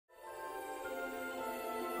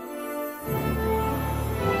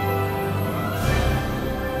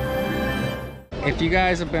If you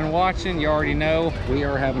guys have been watching, you already know we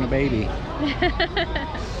are having a baby.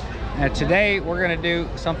 Now today we're gonna do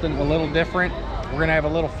something a little different. We're gonna have a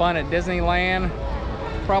little fun at Disneyland.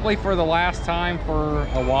 Probably for the last time for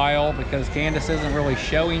a while because Candace isn't really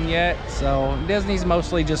showing yet. So Disney's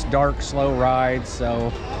mostly just dark, slow rides.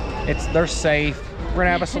 So they're safe. We're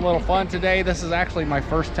gonna have us a little fun today. This is actually my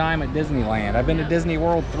first time at Disneyland. I've been to Disney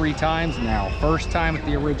World 3 times now. First time at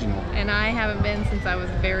the original. And I haven't been since I was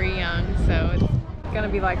very young, so it's gonna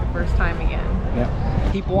be like the first time again. Yeah.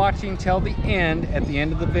 Keep watching till the end. At the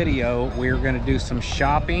end of the video, we're gonna do some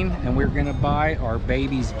shopping and we're gonna buy our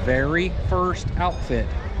baby's very first outfit.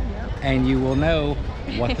 Yep. And you will know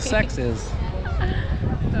what the sex is.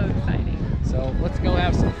 So exciting. So let's go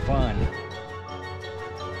have some fun.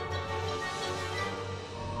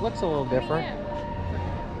 Looks a little different.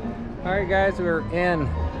 All right guys, we're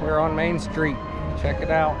on Main Street. Check it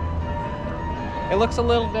out. It looks a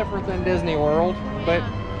little different than Disney World, but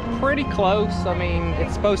pretty close. I mean,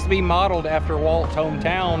 it's supposed to be modeled after Walt's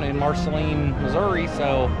hometown in Marceline, Missouri,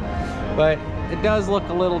 so, but it does look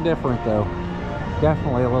a little different though.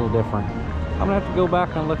 Definitely a little different. I'm gonna have to go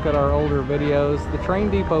back and look at our older videos. The train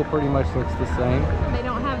depot pretty much looks the same. They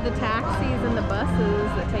don't have the taxis and the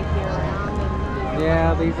buses that take you around.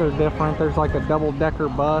 Yeah, these are different. There's like a double-decker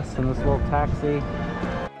bus and this little taxi.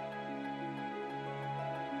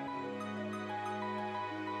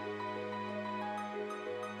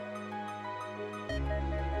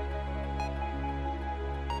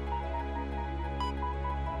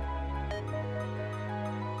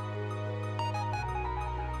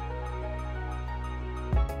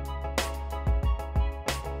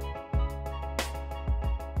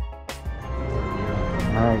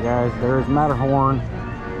 Alright guys, there's Matterhorn.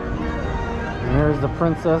 And there's the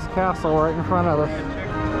Princess Castle right in front of us.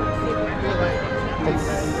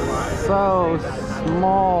 It's so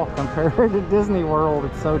small compared to Disney World.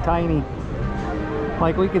 It's so tiny.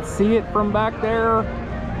 Like we could see it from back there,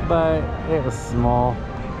 but it was small.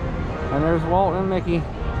 And there's Walt and Mickey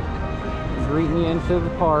greeting you into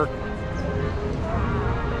the park.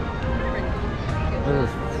 This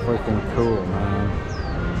is freaking cool, man.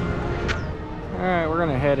 Alright, we're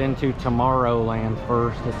gonna head into Tomorrowland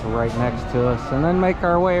first. It's right next to us, and then make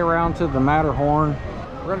our way around to the Matterhorn.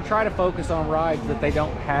 We're gonna try to focus on rides that they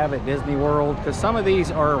don't have at Disney World, because some of these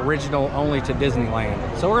are original only to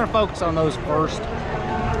Disneyland. So we're gonna focus on those first,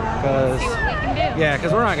 because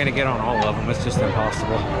because we're not gonna get on all of them. It's just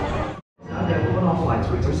impossible. Flights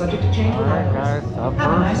routes are subject to change. Alright guys, up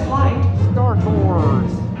Have a nice flight. Star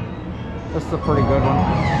Tours. This is a pretty good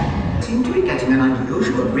one. Seem to be getting an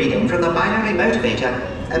unusual reading from the binary motivator.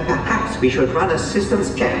 Perhaps we should run a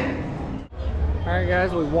systems check. Alright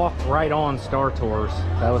guys, we walked right on Star Tours.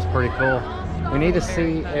 That was pretty cool. We need to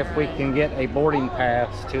see if we can get a boarding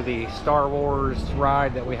pass to the Star Wars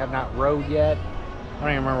ride that we have not rode yet. I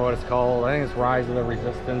don't even remember what it's called. I think it's Rise of the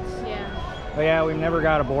Resistance. Yeah. But yeah, we've never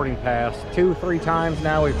got a boarding pass. 2-3 times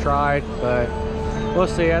now we've tried, but we'll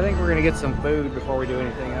see. I think we're gonna get some food before we do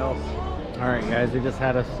anything else. Alright guys, we just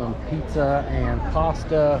had us some pizza and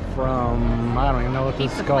pasta from, I don't even know what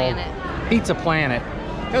this is called. Pizza Planet.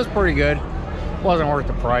 It was pretty good. Wasn't worth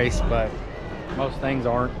the price, but most things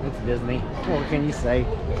aren't. It's Disney. What can you say?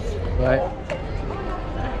 But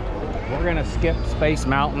we're gonna skip Space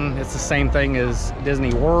Mountain. It's the same thing as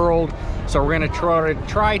Disney World. So we're gonna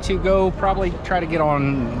try to go, probably try to get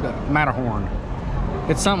on Matterhorn.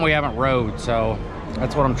 It's something we haven't rode, so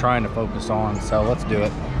that's what I'm trying to focus on. So let's do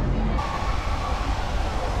it.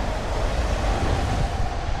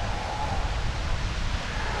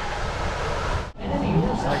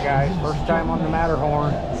 Guys, first time on the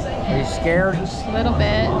Matterhorn. Are you scared? A little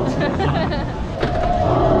bit. Here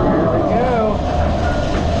we go.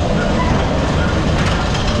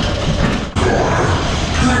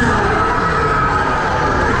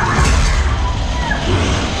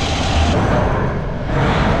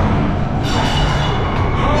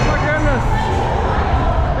 Oh my goodness.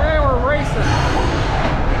 Hey, we're racing.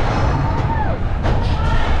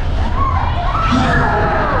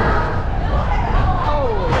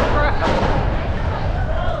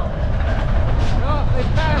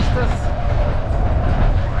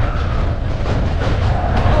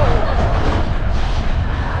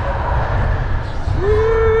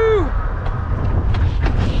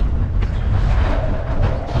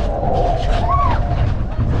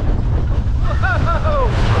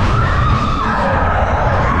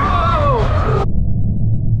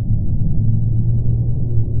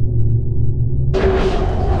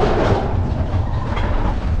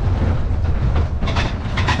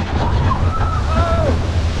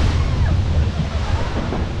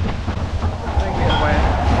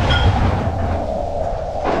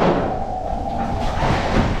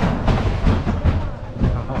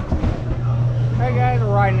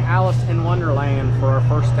 Alice in Wonderland for our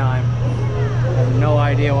first time. I have no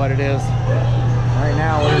idea what it is. Right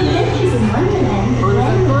now we're just cruising through.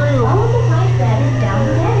 Follow the white rabbit down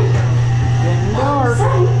the rabbit trail. Getting dark.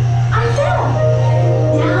 Suddenly, I fell.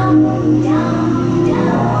 Down, down,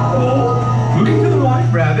 down. Looking for the white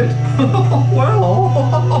rabbit? Well,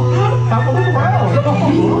 have a look around.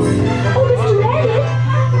 Oh, Mr. Rabbit,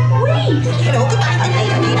 wait.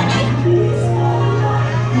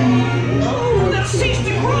 Oh, that ceased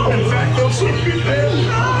to grow. In fact, they'll soon be there. We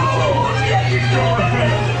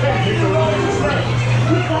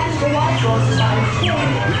crashed the watch on society.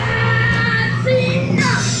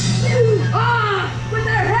 With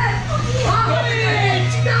their head.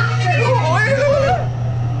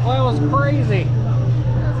 Well, it was crazy.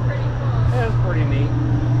 It was pretty neat.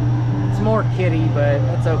 It's more kiddie, but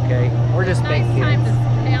that's okay. We're just big Nice kids. time to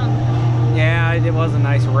sit down. Yeah, it was a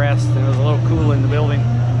nice rest. It was a little cool in the building.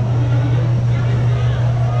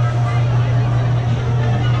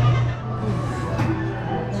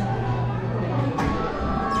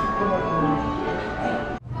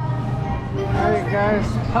 Alright guys,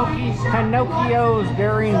 Pinocchio's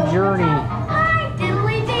Daring Journey.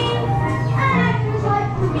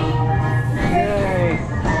 Yay!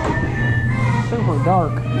 Super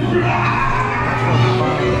dark.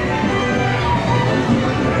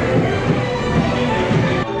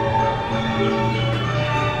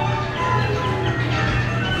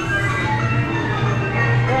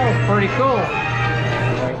 That was pretty cool.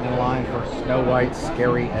 Waiting in line for Snow White's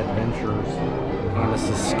Scary Adventures. Candace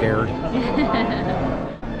is scared.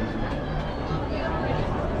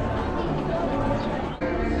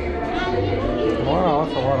 Wow,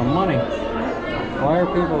 that's a lot of money. Why are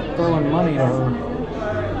people throwing money at her?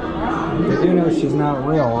 They do know she's not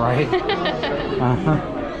real, right?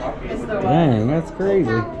 Dang, that's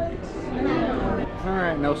crazy.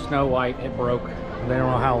 Alright, no Snow White. It broke. They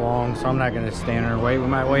don't know how long, so I'm not going to stand there and wait. We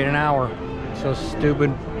might wait an hour. So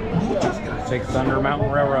stupid. Big Thunder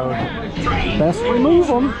Mountain Railroad. Best remove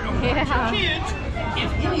them. Yeah. Kids,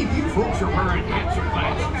 if any of you folks are wearing hats or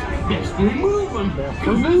glasses, best remove them.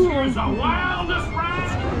 Because this here is the wildest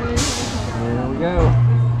ride. There we go.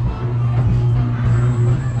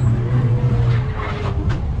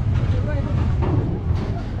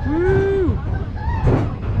 Woo!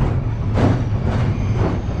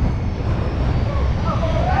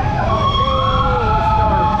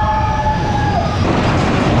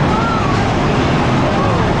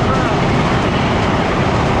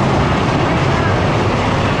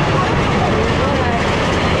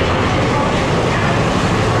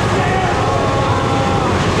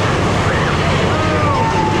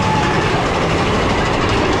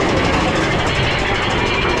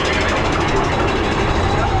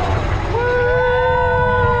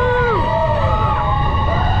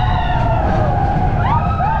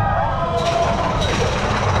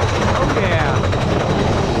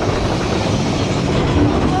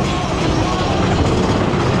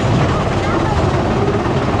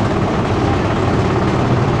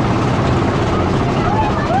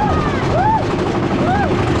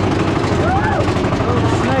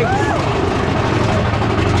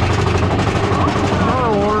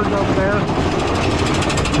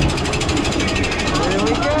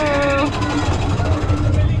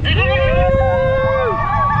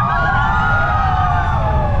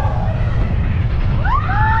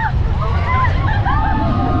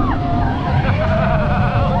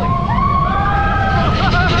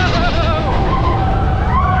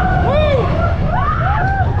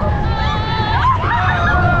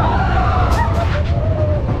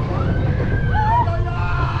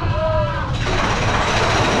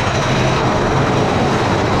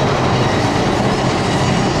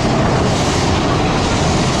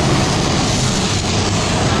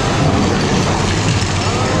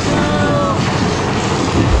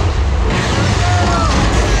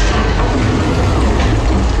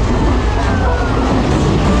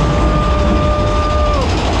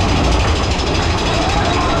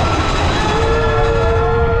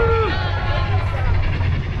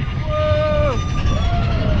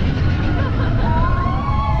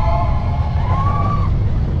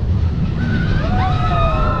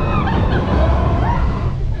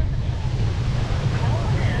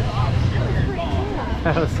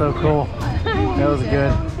 That was so cool. That was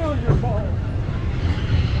good.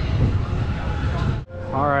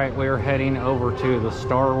 Alright, we're heading over to the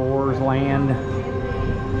Star Wars land.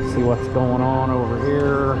 See what's going on over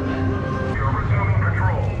here. We are resuming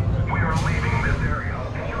patrol. We are leaving this area.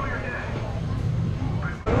 Enjoy your day.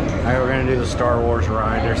 Alright, we're gonna do the Star Wars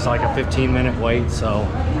ride. There's like a 15-minute wait, so.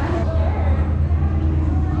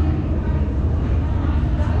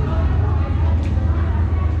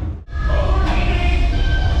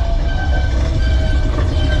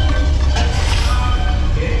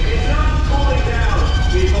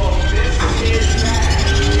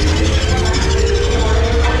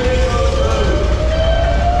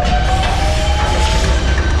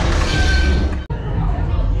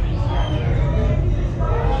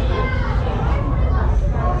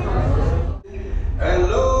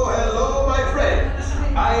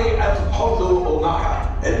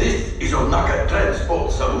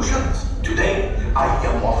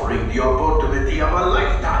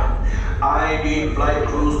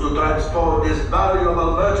 transport this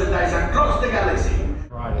valuable merchandise across the galaxy.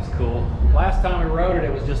 Ride is cool. Last time we rode it,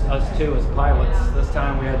 it was just us two as pilots. This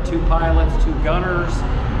time we had 2 pilots, 2 gunners,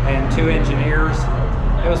 and 2 engineers.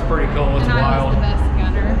 It was pretty cool. It's and I wild. was the best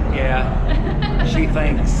gunner. Yeah, she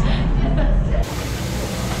thinks.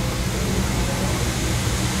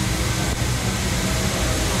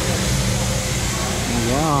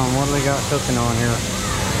 Yum, what do they got cooking on here?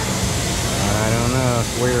 I don't know,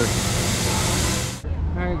 it's weird.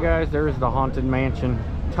 Alright guys, there's the Haunted Mansion.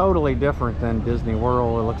 Totally different than Disney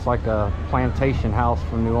World. It looks like a plantation house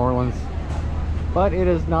from New Orleans. But it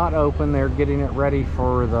is not open. They're getting it ready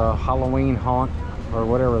for the Halloween haunt, or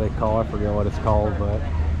whatever they call it. I forget what it's called, but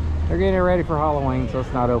they're getting it ready for Halloween, so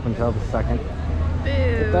it's not open till the 2nd.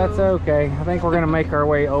 But that's okay. I think we're gonna make our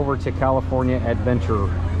way over to California Adventure.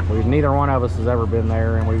 Neither one of us has ever been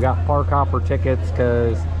there, and we've got park hopper tickets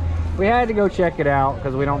because we had to go check it out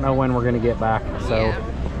because we don't know when we're gonna get back. So Yeah.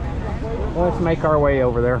 let's make our way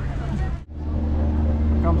over there.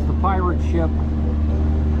 Here comes the pirate ship.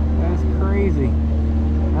 That's crazy.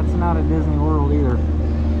 That's not a Disney World either.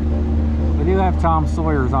 We do have Tom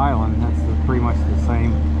Sawyer's Island. That's pretty much the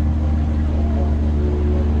same.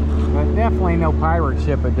 But definitely no pirate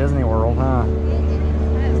ship at Disney World, huh?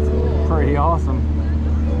 That's cool. Pretty awesome.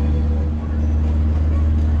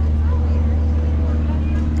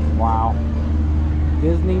 Wow.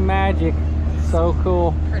 Disney magic. So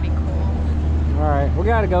cool. Pretty cool. Alright, we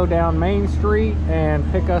gotta go down Main Street and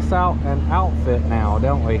pick us out an outfit now,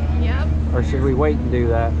 don't we? Yep. Or should we wait and do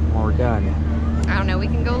that when we're done? I don't know. We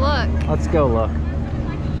can go look. Let's go look.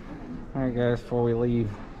 Alright guys, before we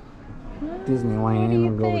leave Disneyland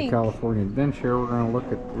and go to California Adventure, we're gonna look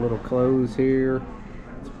at the little clothes here.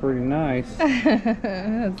 It's pretty nice.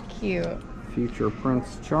 That's cute. Future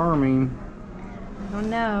Prince Charming. I don't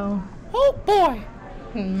know. Oh boy!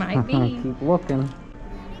 Might be. Keep looking.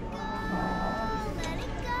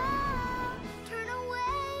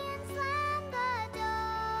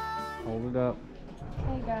 Hold it up.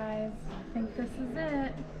 Okay guys, I think this is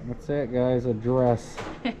it. That's it guys, a dress.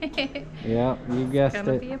 Yep, you guessed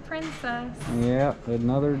Gonna it. be a princess. Yep,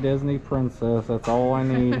 another Disney princess. That's all I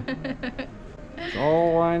need. That's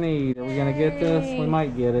all I need. Are we gonna get this? We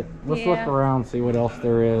might get it. Let's look Yeah. around, see what else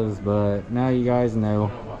there is. But now you guys know.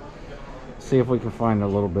 See if we can find a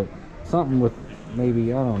little bit. Something with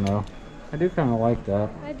maybe, I don't know. I do kind of like that.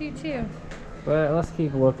 I do too. But let's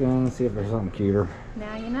keep looking and see if there's something cuter.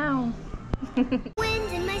 Now you know.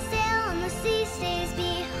 Wind in my sail and the sea stays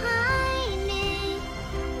behind me.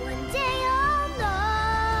 One day I'll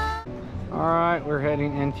know. Alright, we're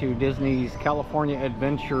heading into Disney's California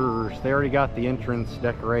Adventures. They already got the entrance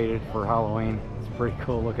decorated for Halloween. It's pretty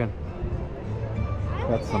cool looking.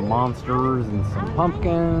 Got some monsters and some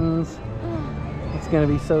pumpkins. It's gonna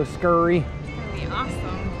be so scurry. It's gonna be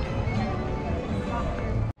awesome.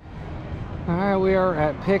 Alright, we are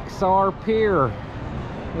at Pixar Pier.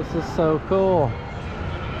 This is so cool.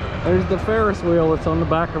 There's the Ferris wheel that's on the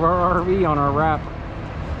back of our RV on our wrap.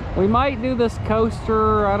 We might do this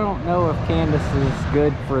coaster. I don't know if Candace is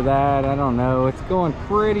good for that. I don't know. It's going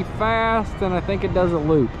pretty fast and I think it does a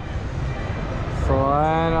loop. So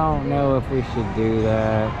I don't know if we should do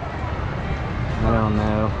that. I don't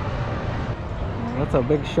know. That's a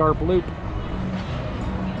big sharp loop.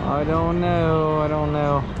 I don't know. I don't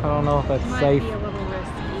know. I don't know if that's Might safe. be a little risky.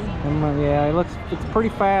 Yeah, it's pretty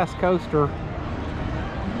fast coaster.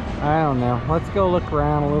 I don't know. Let's go look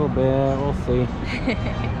around a little bit. We'll see.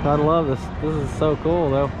 I love this. This is so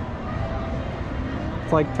cool though.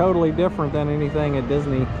 It's like totally different than anything at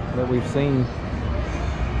Disney that we've seen.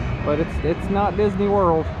 But it's not Disney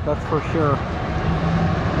World, that's for sure.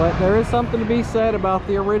 But there is something to be said about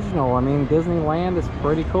the original. I mean, Disneyland is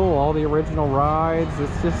pretty cool. All the original rides.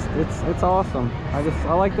 It's just it's awesome. I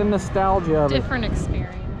like the nostalgia of it. Different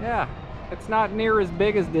experience. Yeah, it's not near as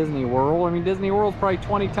big as Disney World. I mean, Disney World's probably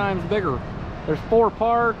 20 times bigger. There's 4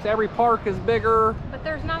 parks. Every park is bigger. But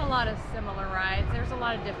there's not a lot of similar rides. There's a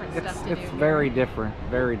lot of different stuff to do. It's very different,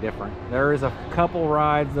 very different. There is a couple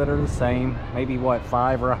rides that are the same. Maybe what,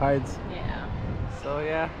 5 rides? Yeah. So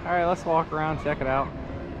yeah, all right, let's walk around, check it out.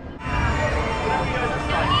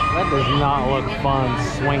 That does not look fun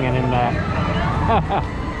swinging in that.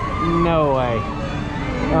 No way.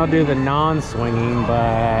 I'll do the non-swinging,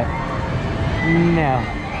 but no.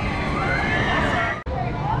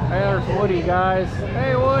 Hey, there's Woody, guys.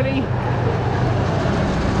 Hey, Woody.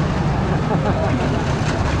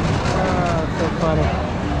 Oh, so funny.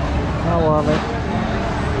 I love it.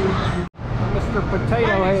 Mr.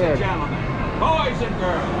 Potato Ladies and Head. gentlemen, boys and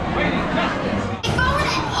girls, waiting contestants.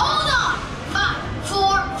 Hold on! 5,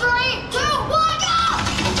 4, 3, 2, 1, go!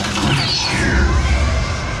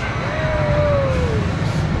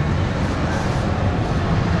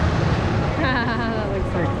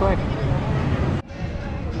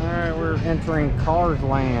 Cars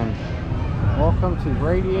Land. Welcome to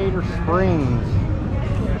Radiator Springs.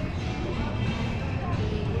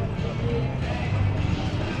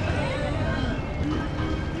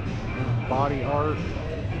 Body art.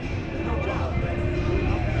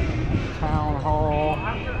 Town Hall.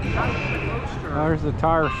 There's the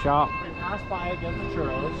tire shop.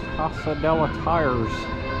 Casa Della Tires.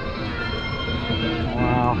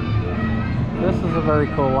 Wow. This is a very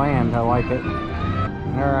cool land. I like it.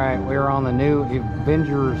 Alright, we're on the new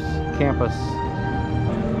Avengers campus.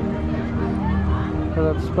 Look at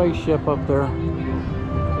that spaceship up there.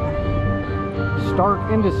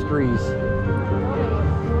 Stark Industries.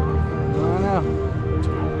 I know.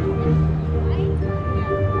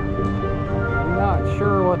 I'm not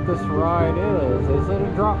sure what this ride is. Is it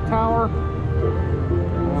a drop tower?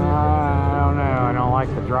 I don't know. I don't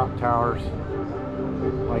like the drop towers.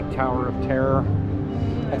 Like Tower of Terror.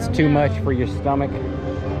 That's too much for your stomach.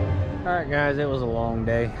 Alright guys, it was a long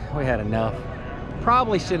day. We had enough.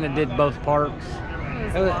 Probably shouldn't have did both parks.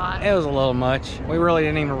 It was a little much. We really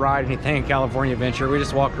didn't even ride anything in California Adventure. We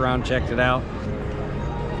just walked around, checked it out.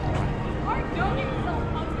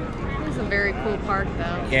 It was a very cool park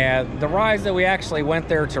though. Yeah, the rides that we actually went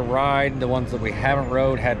there to ride, the ones that we haven't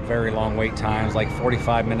rode, had very long wait times, like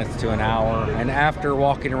 45 minutes to an hour. And after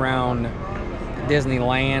walking around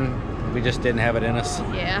Disneyland, we just didn't have it in us.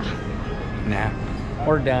 Yeah. Nah,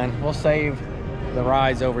 we're done. We'll save the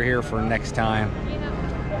rides over here for next time.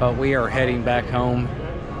 But we are heading back home.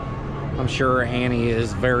 I'm sure Annie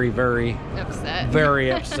is very, very upset.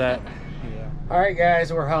 Very upset. Yeah. All right,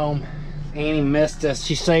 guys, we're home. Annie missed us.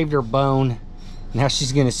 She saved her bone. Now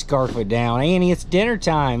she's gonna scarf it down. Annie, it's dinner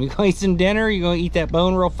time. You gonna eat some dinner? You gonna eat that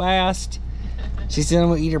bone real fast? She said, I'm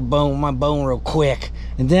gonna eat her bone, my bone real quick,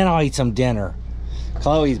 and then I'll eat some dinner.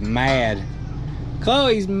 Chloe's mad.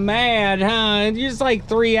 Chloe's mad, huh? You're just like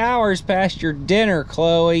 3 hours past your dinner,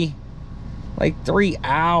 Chloe. Like 3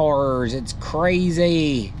 hours. It's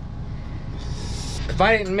crazy. If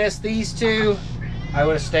I didn't miss these two, I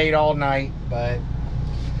would have stayed all night, but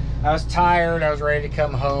I was tired. I was ready to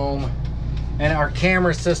come home, and our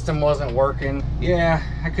camera system wasn't working. Yeah,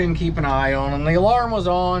 I couldn't keep an eye on them. The alarm was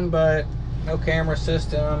on, but no camera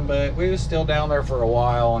system. But we was still down there for a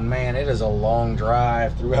while, and man, it is a long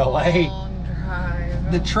drive through LA. Long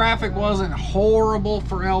drive. The traffic wasn't horrible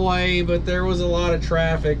for LA, but there was a lot of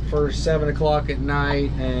traffic for 7 o'clock at night,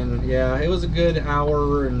 and yeah, it was a good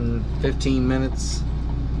hour and 15 minutes.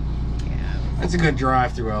 Yeah. It's a good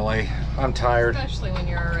drive through LA. I'm tired. Especially when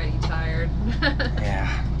you're already tired.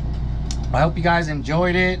 Yeah. I hope you guys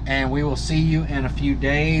enjoyed it, and we will see you in a few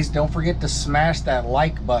days. Don't forget to smash that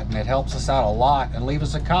like button. It helps us out a lot. And leave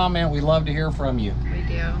us a comment. We love to hear from you. We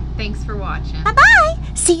do. Thanks for watching. Bye-bye.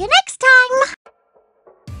 See you next time.